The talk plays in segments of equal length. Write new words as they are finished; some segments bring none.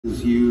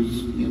is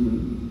used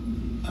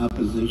in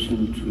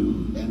opposition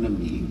to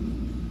enemy,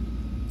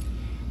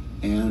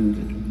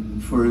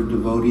 and for a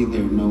devotee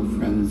there are no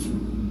friends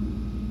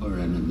or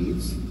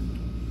enemies.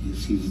 He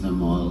sees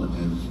them all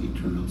as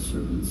eternal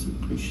servants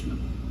of Krishna.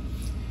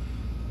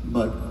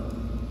 But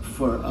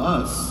for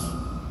us,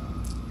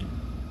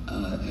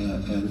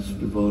 as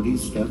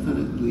devotees,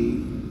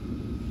 definitely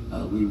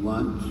we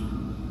want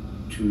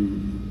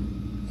to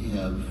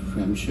have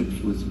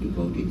friendships with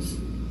devotees.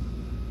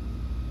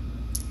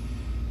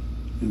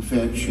 In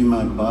fact,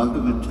 Srimad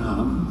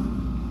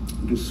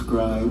Bhagavatham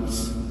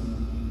describes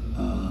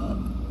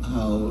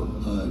how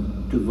a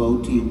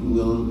devotee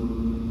will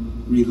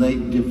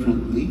relate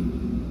differently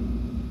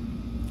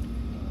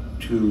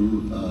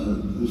to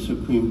the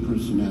Supreme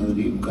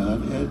Personality of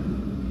Godhead,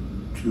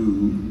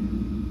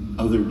 to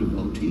other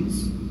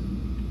devotees,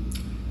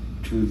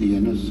 to the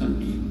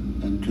innocent,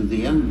 and to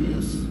the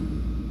envious.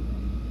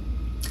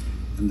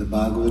 And the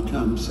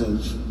Bhagavatam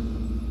says,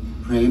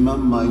 Prema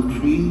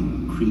Maitri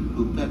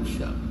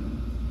Upeksha.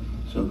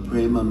 So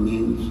prema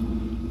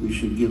means we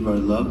should give our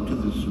love to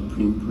the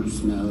Supreme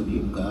Personality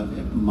of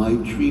Godhead.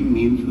 Maitri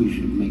means we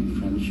should make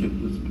friendship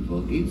with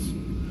devotees.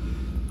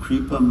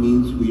 Kripa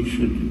means we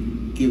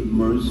should give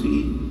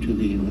mercy to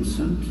the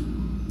innocent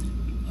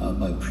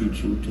by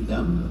preaching to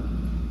them.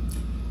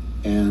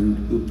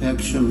 And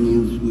upeksha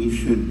means we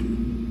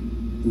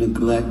should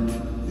neglect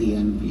the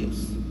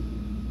envious.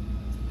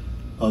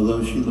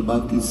 Although Srila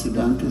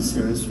Bhaktisiddhanta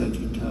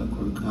Saraswati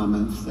Thakur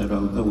comments that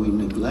although we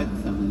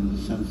neglect them in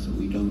the sense that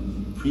we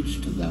don't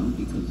preach to them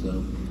because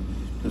they'll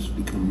just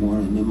become more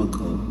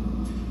inimical,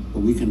 but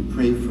we can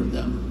pray for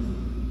them.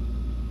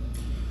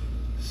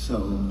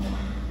 So,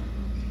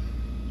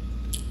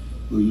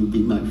 will you be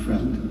my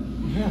friend?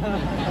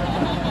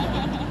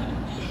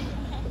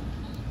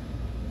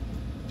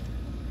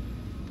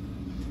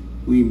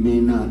 We may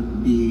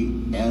not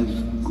be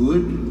as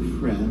good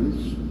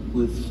friends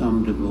with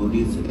some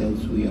devotees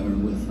as we are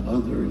with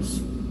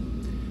others,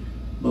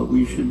 but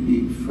we should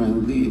be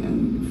friendly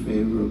and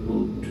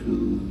favorable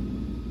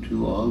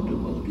to all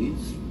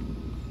devotees,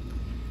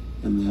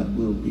 and that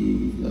will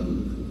be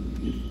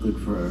good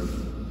for our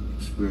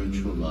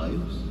spiritual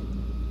lives.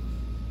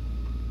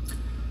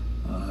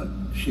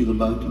 Srila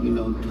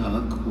Bhaktivinoda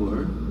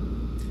Thakur,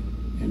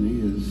 in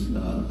his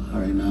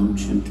Harinam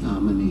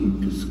Chintamani,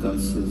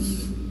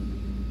 discusses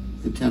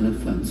the 10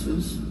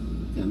 offenses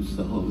against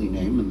the holy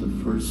name, and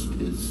the first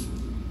is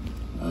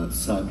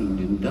sadhu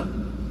ninda,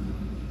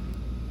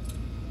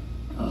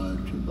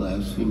 to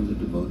blaspheme the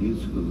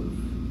devotees who have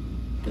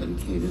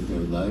dedicated their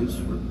lives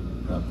for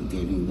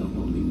propagating the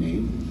holy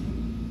name.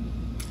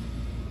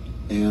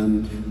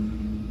 And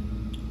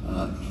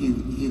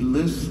he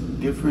lists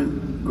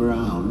different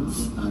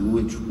grounds on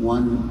which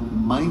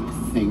one might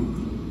think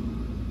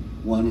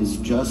one is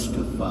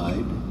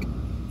justified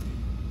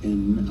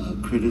in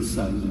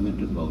criticizing a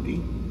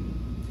devotee.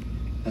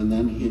 And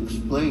then he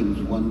explains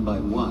one by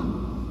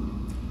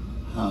one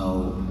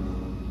how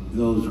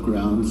those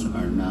grounds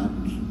are not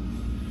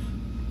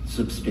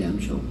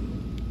substantial.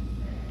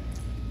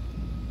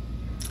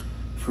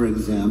 For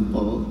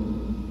example,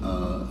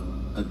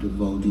 a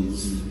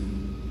devotee's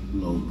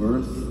low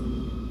birth,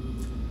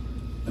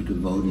 a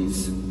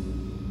devotee's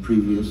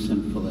previous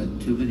sinful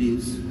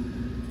activities,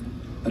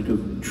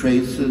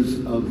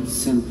 traces of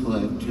sinful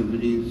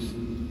activities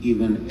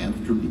even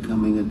after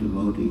becoming a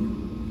devotee.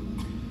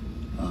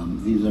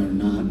 These are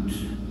not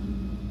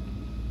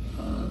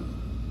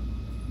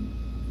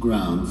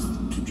grounds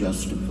to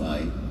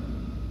justify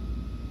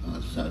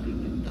sadhu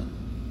ninda.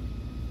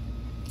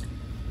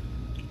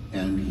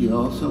 And he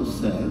also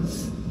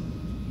says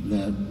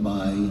that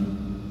by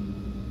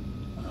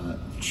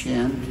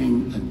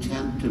chanting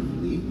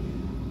attentively,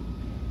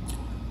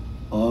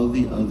 all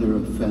the other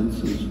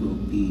offenses will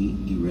be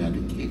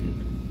eradicated.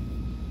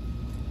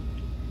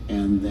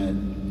 And that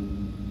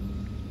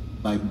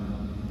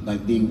by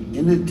being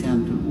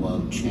inattentive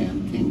while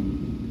chanting,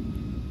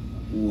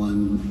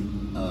 one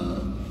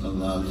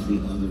allows the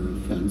other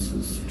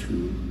offenses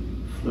to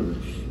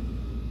flourish.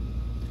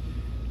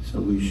 So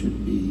we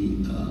should be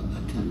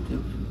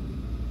attentive.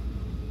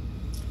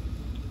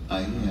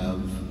 I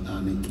have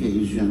on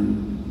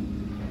occasion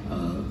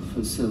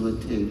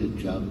facilitated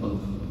japa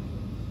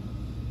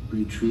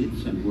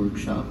retreats and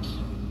workshops,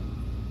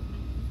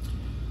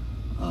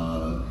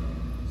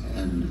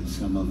 and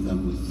some of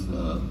them with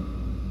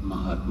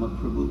Mahatma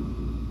Prabhu.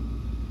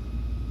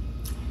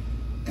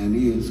 And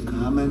he has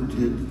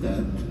commented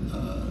that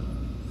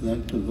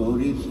that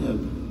devotees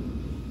have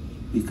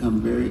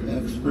become very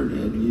expert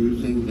at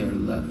using their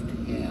left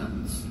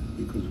hands,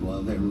 because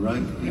while their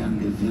right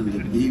hand is in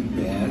the bead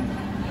bag,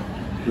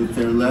 with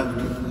their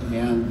left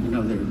hand,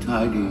 they're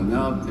tidying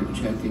up, they're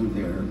checking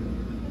their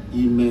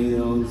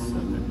emails,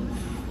 and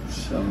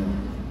so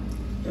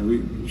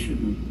we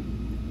shouldn't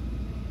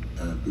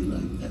be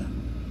like that.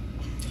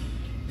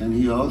 And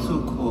he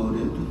also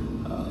quoted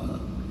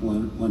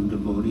one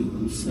devotee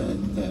who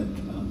said that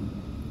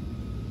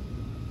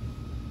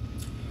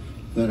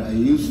I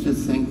used to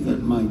think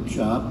that my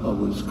japa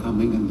was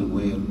coming in the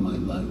way of my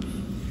life.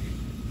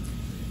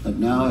 But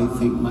now I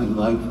think my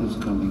life is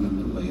coming in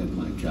the way of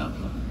my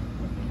japa.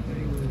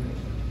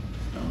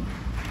 So,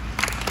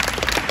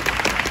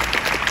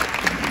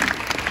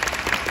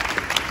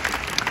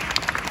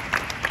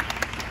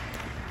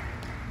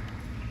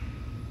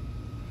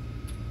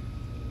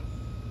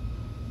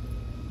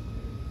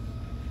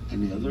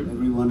 any other?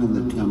 Everyone in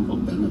the temple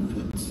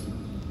benefits.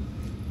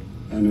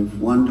 And if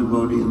one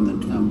devotee in the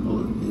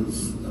temple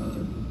is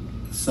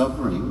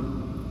suffering,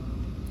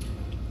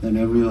 then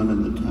everyone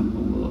in the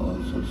temple will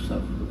also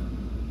suffer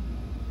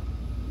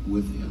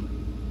with him.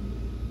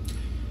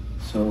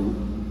 So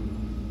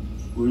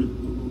we're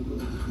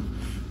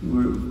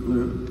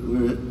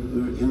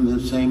in the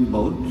same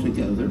boat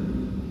together.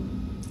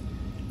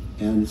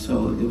 And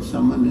so if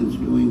someone is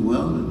doing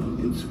well,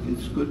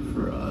 it's good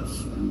for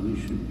us, and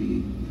we should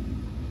be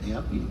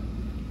happy.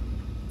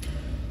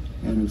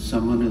 And if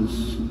someone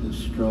is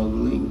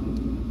struggling,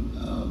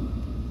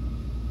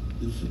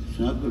 it's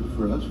not good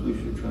for us. We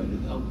should try to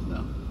help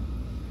them.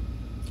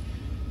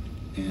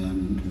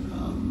 And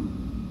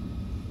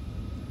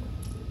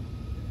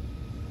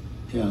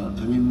yeah,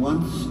 I mean,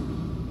 once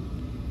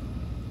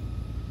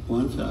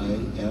I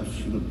asked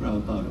Srila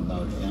Prabhupada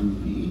about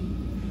envy.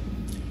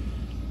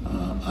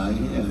 I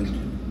had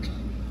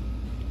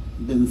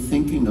been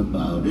thinking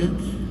about it,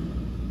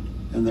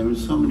 and there were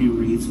so many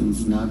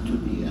reasons not to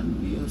be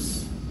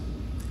envious.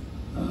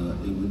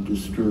 It would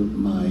disturb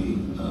my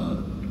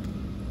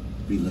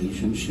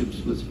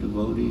relationships with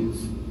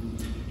devotees.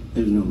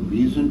 There's no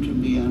reason to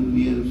be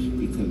envious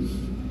because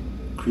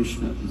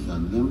Krishna is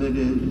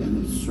unlimited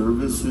and his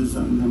service is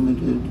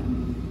unlimited.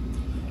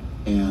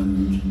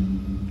 And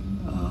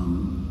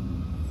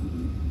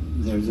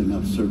there's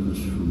enough service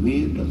for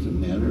me. It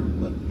doesn't matter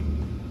what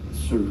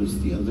service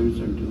the others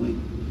are doing.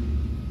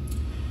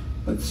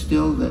 But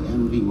still the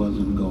envy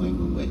wasn't going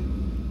away.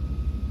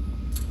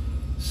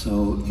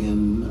 So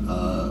in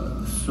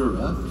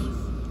Surat,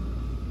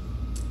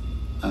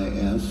 I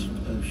asked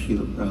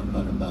Srila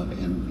Prabhupada about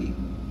envy.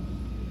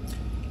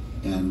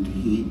 And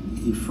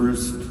he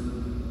first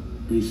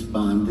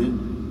responded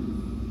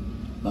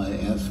by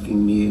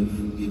asking me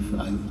if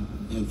I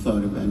had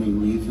thought of any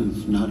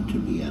reasons not to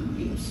be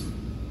envious.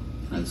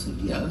 And I said,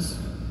 yes.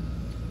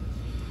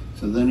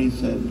 So then he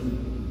said,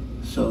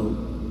 so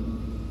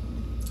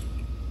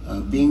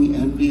being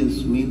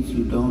envious means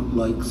you don't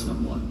like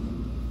someone.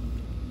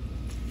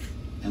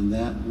 And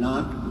that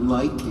not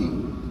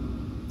liking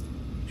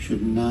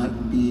should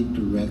not be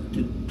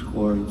directed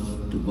towards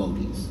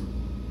devotees,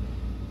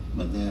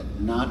 but that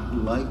not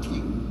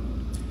liking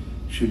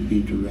should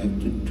be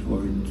directed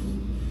towards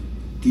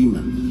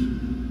demons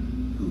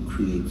who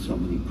create so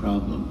many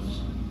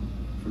problems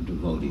for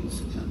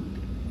devotees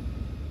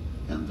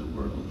and the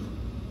world.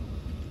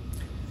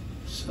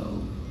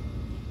 So,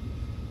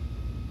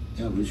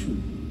 yeah, we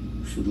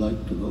should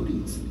like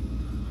devotees.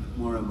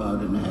 More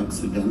about an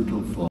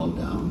accidental fall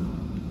down.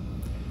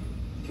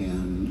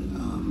 And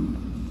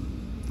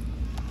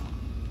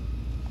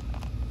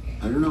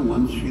I don't know,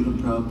 once Srila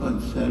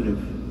Prabhupada said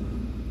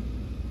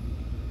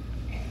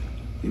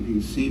if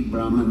you see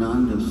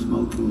Brahmananda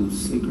smoking a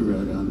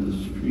cigarette on the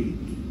street,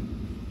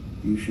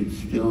 you should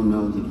still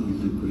know that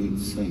he's a great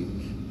saint.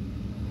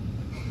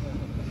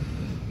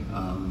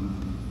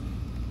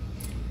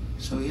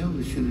 So yeah,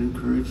 we should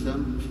encourage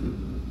them to,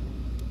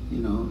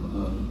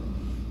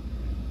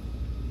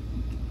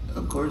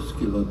 of course,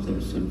 give up their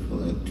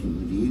sinful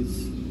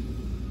activities.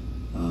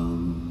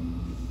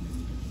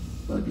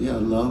 But yeah,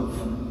 love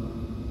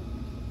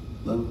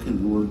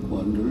can work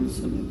wonders,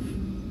 and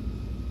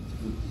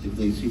if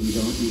they see we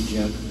don't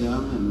reject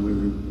them and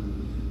we're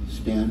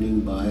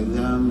standing by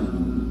them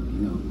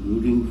and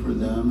rooting for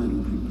them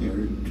and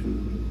prepared to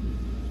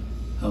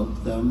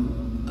help them,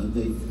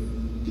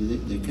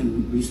 they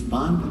can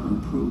respond and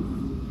improve.